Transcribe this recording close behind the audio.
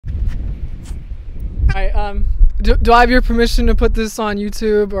Alright, do I have your permission to put this on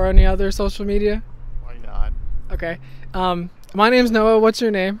YouTube or any other social media? Why not? Okay. My name's Noah. What's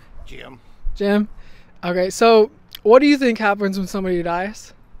your name? Jim. Jim? Okay, so what do you think happens when somebody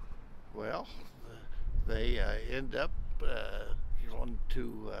dies? Well, they end up going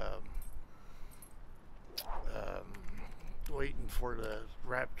to waiting for the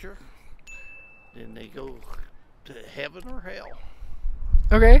rapture. Then they go to heaven or hell.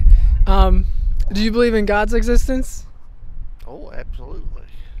 Okay. Do you believe in God's existence? Oh, absolutely.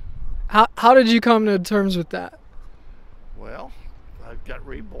 How did you come to terms with that? Well, I got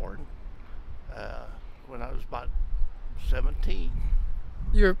reborn when I was about 17.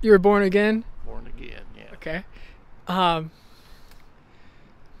 You were born again? Born again, yeah. Okay.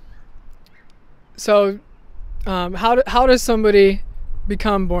 So, how does somebody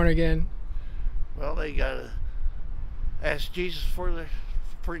become born again? Well, they gotta ask Jesus for their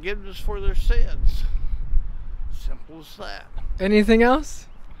forgiveness for their sins. Simple as that. Anything else?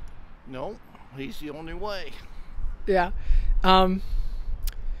 No, he's the only way. Yeah.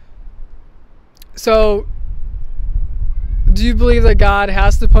 So, do you believe that God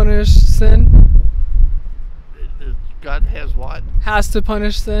has to punish sin? God has what? Has to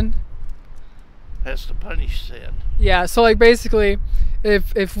punish sin? Has to punish sin. Yeah, so like basically,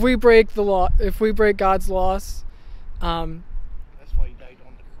 if we break the law, if we break God's laws, That's why he died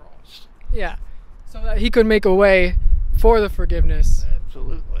on the cross. yeah, so that he could make a way for the forgiveness.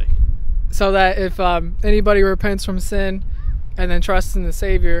 Absolutely. So that if anybody repents from sin and then trusts in the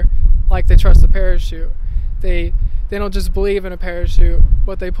Savior, like they trust a parachute, they don't just believe in a parachute,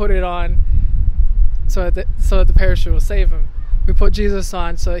 but they put it on so that the parachute will save them. We put Jesus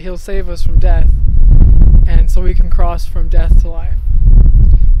on so that he'll save us from death, and so we can cross from death to life.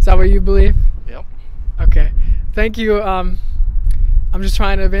 Is that what you believe? Yep. Okay. Thank you. I'm just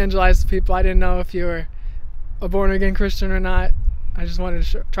trying to evangelize to people. I didn't know if you were a born-again Christian or not. I just wanted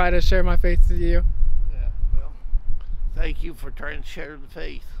to try to share my faith with you. Yeah, well, thank you for trying to share the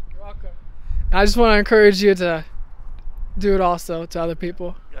faith. You're welcome. I just want to encourage you to do it also to other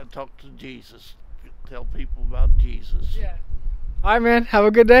people. You gotta talk to Jesus. Tell people about Jesus. Yeah. All right, man. Have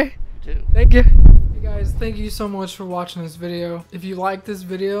a good day. You too. Thank you. Hey guys, thank you so much for watching this video. If you like this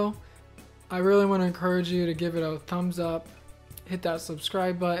video, I really want to encourage you to give it a thumbs up, hit that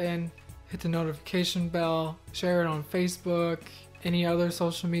subscribe button, hit the notification bell, share it on Facebook, any other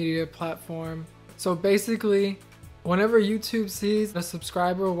social media platform. So basically, whenever YouTube sees a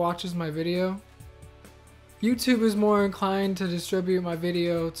subscriber watches my video, YouTube is more inclined to distribute my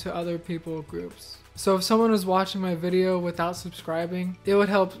video to other people groups. So if someone was watching my video without subscribing, it would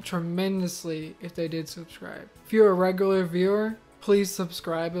help tremendously if they did subscribe. If you're a regular viewer, please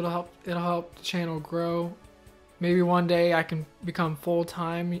subscribe. It'll help the channel grow. Maybe one day I can become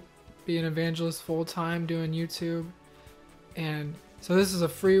full-time, be an evangelist full-time doing YouTube. And so this is a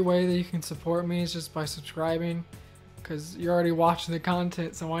free way that you can support me, is just by subscribing, because you're already watching the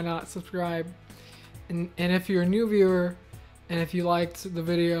content, so why not subscribe? And if you're a new viewer and if you liked the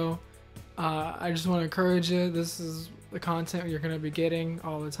video, I just want to encourage you. This is the content you're going to be getting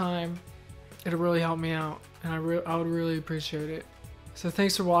all the time. It'll really help me out, and I would really appreciate it. So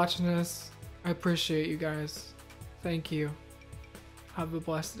thanks for watching this. I appreciate you guys. Thank you. Have a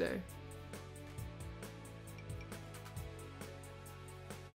blessed day.